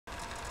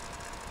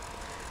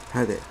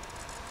Hi there,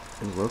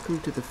 and welcome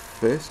to the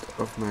first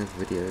of my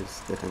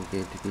videos that I'm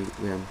going to do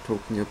where I'm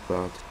talking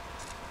about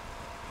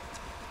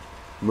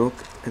milk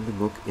and the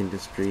milk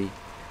industry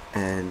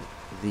and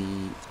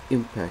the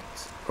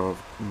impacts of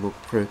milk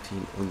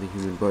protein on the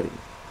human body.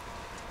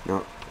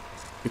 Now,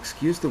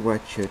 excuse the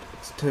white shirt,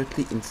 it's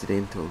totally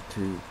incidental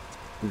to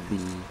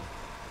the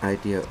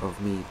idea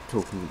of me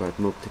talking about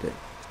milk today.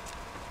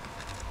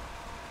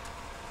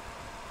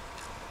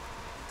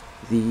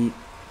 The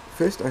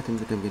first item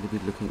that I'm going to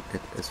be looking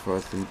at as far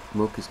as the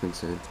milk is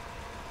concerned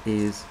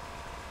is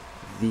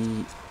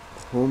the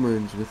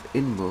hormones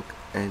within milk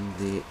and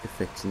their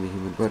effects in the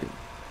human body.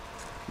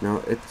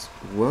 Now, it's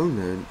well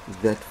known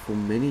that for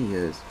many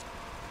years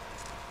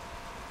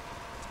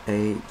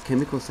a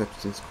chemical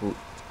substance called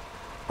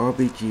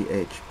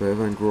RBGH,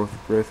 Bovine Growth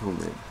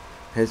Hormone,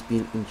 has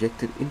been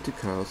injected into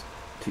cows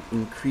to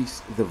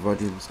increase the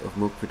volumes of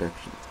milk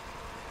production.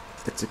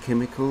 It's a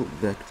chemical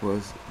that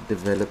was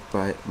developed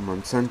by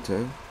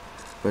Monsanto,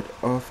 but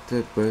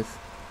after both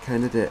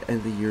Canada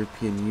and the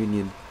European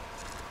Union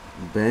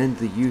banned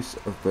the use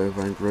of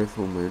bovine growth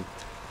hormone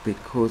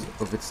because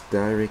of its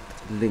direct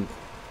link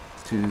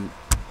to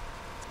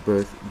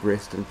both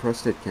breast and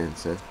prostate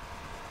cancer,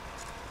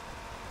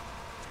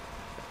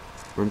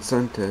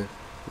 Monsanto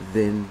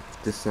then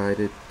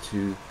decided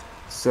to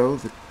sell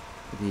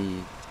the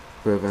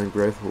bovine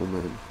growth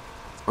hormone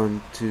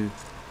onto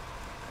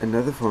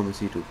another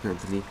pharmaceutical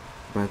company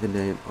by the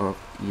name of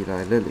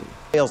Eli Lilly.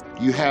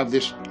 You have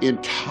this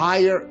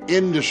entire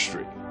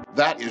industry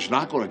that is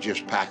not going to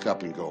just pack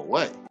up and go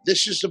away.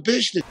 This is a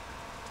business.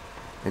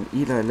 And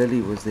Eli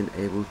Lilly was then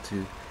able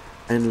to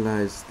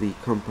analyze the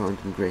compound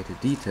in greater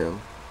detail,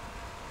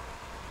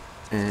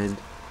 and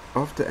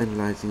after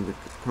analyzing the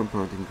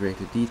compound in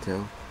greater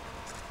detail,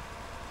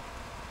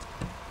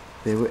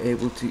 they were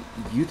able to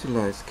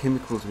utilize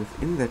chemicals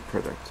within that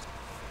product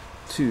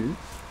to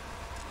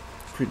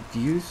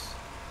produce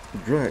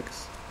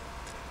drugs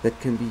that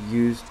can be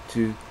used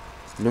to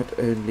not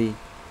only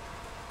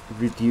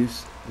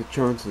reduce the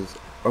chances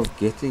of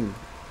getting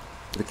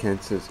the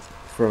cancers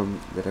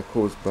that are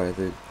caused by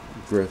the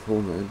growth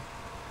hormone,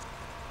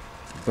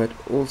 but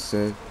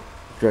also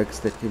drugs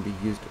that can be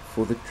used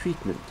for the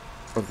treatment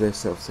of those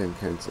self-same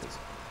cancers.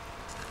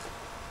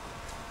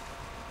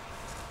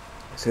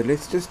 So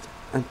let's just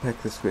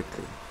unpack this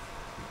quickly.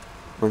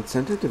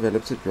 Monsanto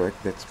develops a drug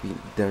that's been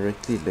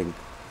directly linked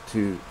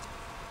to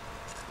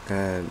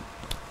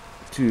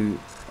two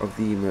of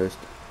the most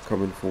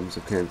common forms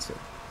of cancer.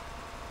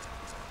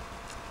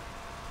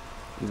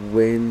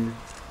 When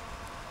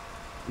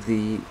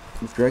the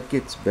drug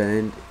gets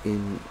banned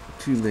in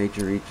two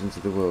major regions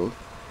of the world,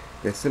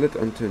 they sell it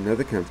onto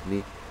another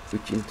company,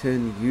 which in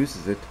turn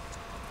uses it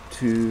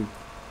to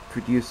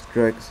produce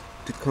drugs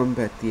to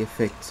combat the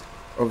effects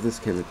of this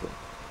chemical.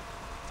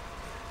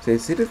 So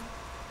instead of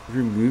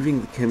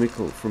removing the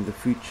chemical from the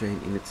food chain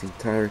in its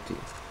entirety,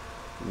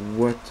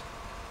 what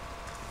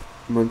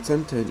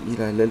Monsanto and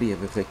Eli Lilly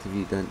have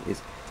effectively done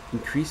is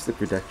increase the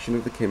production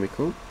of the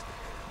chemical,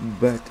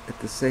 but at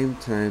the same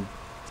time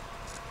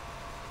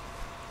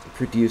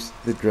produce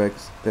the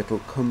drugs that will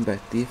combat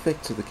the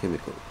effects of the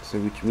chemical. So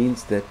which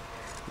means that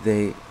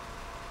they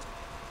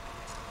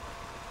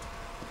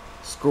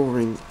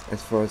scoring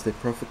as far as their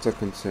profits are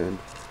concerned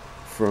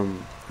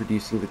from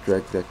producing the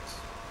drug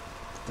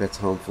that's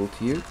harmful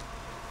to you,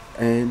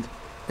 and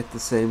at the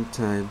same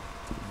time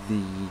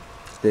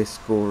they're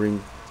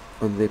scoring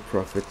on their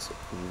profits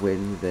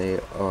when they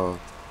are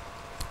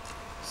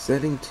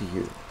selling to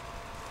you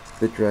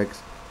the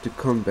drugs to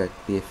combat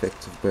the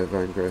effects of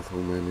bovine growth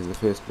hormone in the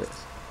first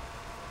place.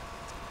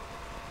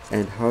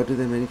 And how do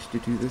they manage to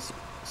do this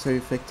so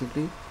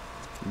effectively?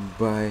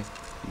 By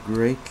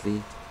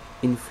greatly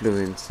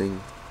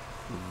influencing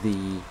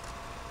the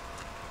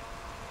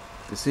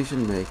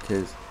decision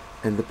makers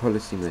and the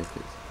policy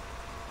makers.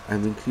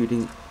 I'm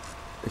including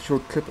a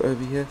short clip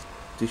over here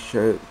to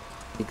show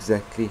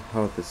exactly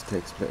how this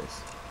takes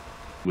place.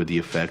 With the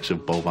effects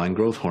of bovine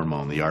growth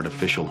hormone, the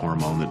artificial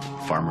hormone that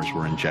farmers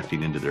were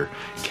injecting into their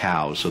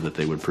cows so that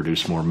they would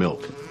produce more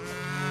milk.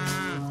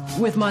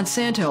 With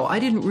Monsanto, I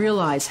didn't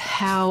realize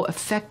how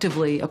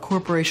effectively a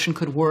corporation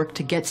could work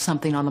to get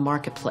something on the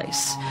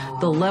marketplace.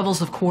 The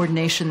levels of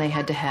coordination they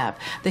had to have.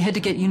 They had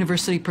to get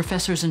university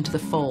professors into the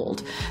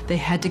fold. They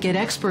had to get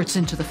experts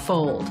into the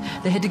fold.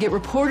 They had to get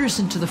reporters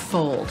into the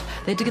fold.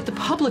 They had to get the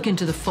public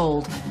into the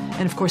fold.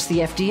 And of course the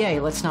FDA,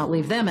 let's not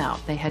leave them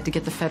out. They had to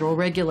get the federal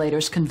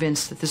regulators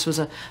convinced that this was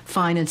a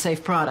fine and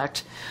safe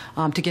product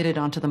to get it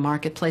onto the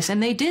marketplace.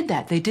 And they did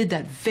that. They did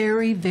that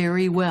very,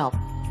 very well.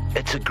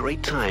 It's a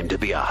great time to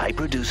be a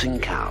high-producing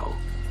cow.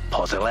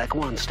 Posilac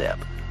One Step,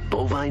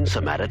 bovine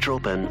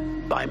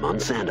somatotropin by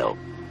Monsanto.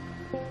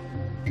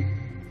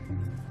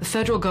 The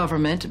federal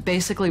government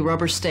basically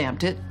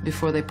rubber-stamped it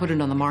before they put it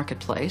on the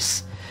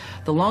marketplace.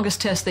 The longest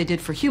test they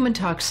did for human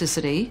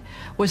toxicity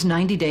was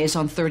 90 days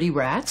on 30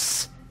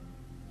 rats.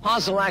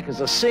 Posilac is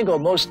the single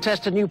most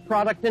tested new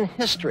product in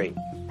history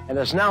and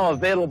is now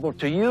available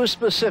to you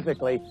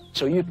specifically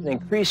so you can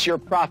increase your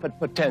profit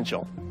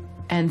potential.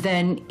 And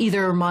then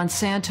either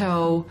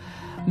Monsanto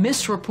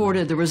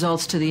misreported the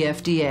results to the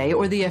FDA,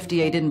 or the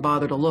FDA didn't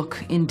bother to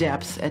look in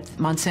depth at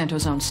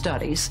Monsanto's own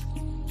studies.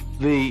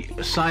 The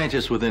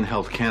scientists within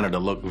Health Canada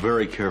looked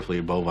very carefully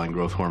at bovine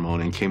growth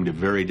hormone and came to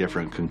very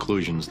different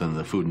conclusions than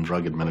the Food and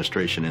Drug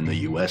Administration in the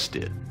US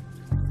did.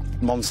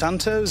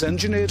 Monsanto's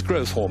engineered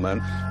growth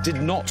hormone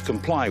did not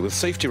comply with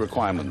safety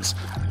requirements.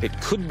 It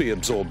could be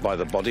absorbed by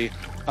the body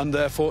and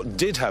therefore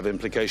did have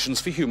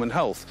implications for human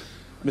health.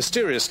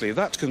 Mysteriously,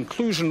 that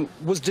conclusion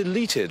was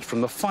deleted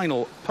from the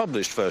final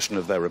published version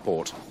of their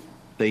report.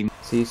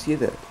 So you see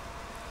that.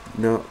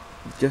 Now,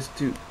 just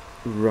to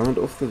round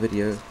off the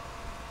video,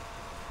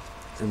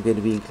 I'm going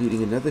to be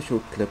including another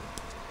short clip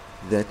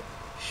that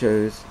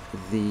shows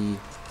the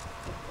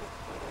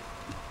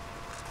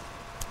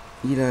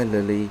Eli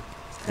Lilly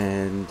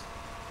and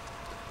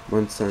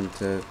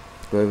Monsanto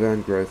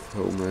bovine growth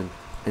hormone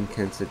and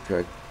cancer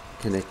drug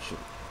connection.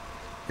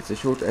 It's a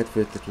short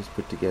advert that was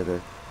put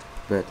together,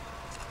 but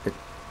it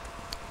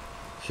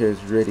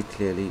shows really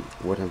clearly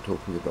what I'm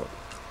talking about.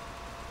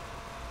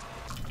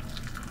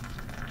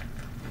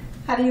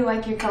 How do you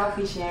like your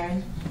coffee,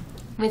 Sharon?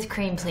 With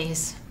cream,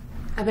 please.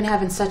 I've been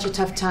having such a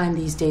tough time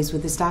these days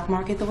with the stock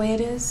market the way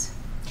it is.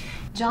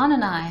 John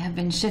and I have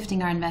been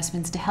shifting our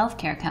investments to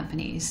healthcare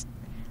companies.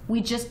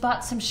 We just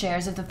bought some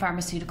shares of the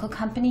pharmaceutical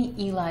company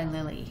Eli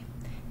Lilly.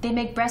 They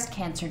make breast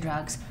cancer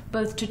drugs,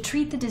 both to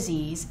treat the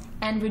disease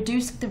and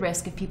reduce the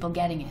risk of people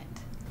getting it.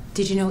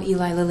 Did you know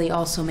Eli Lilly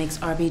also makes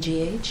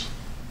RBGH?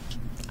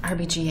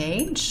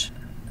 RBGH?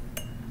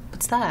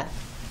 What's that?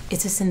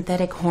 It's a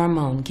synthetic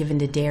hormone given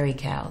to dairy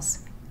cows.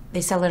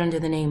 They sell it under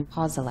the name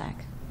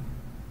Posilac.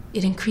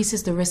 It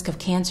increases the risk of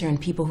cancer in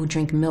people who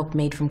drink milk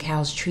made from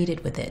cows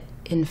treated with it.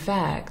 In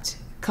fact,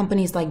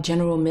 companies like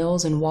General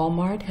Mills and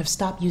Walmart have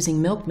stopped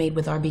using milk made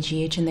with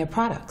RBGH in their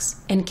products.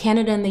 And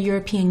Canada and the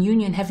European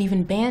Union have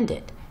even banned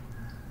it.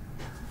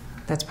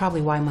 That's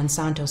probably why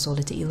Monsanto sold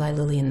it to Eli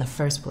Lilly in the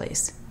first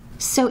place.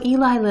 So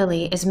Eli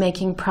Lilly is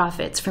making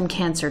profits from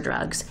cancer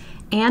drugs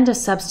and a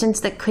substance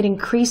that could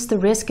increase the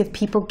risk of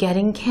people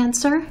getting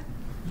cancer?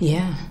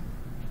 Yeah.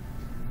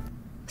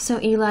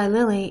 So Eli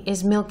Lilly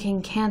is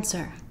milking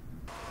cancer.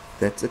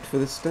 That's it for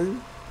this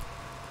time.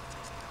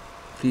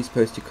 Please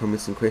post your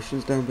comments and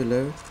questions down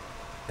below,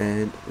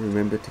 and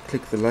remember to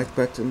click the like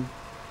button,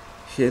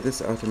 share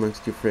this out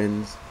amongst your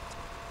friends,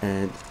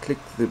 and click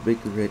the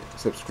big red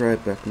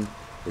subscribe button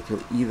that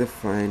you'll either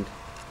find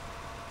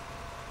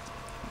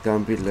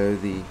down below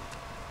the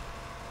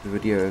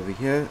video over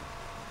here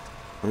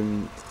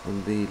on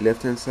the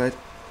left hand side,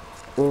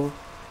 or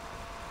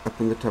up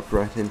in the top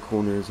right hand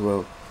corner as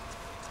well.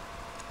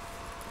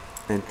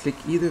 And click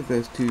either of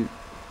those two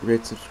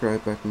red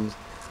subscribe buttons,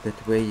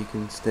 that way you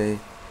can stay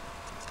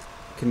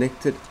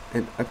connected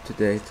and up to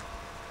date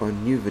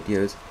on new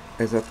videos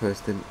as I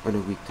post them on a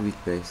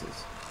week-to-week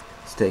basis.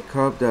 Stay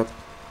carved up,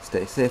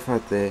 stay safe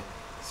out there,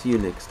 see you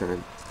next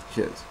time,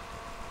 cheers.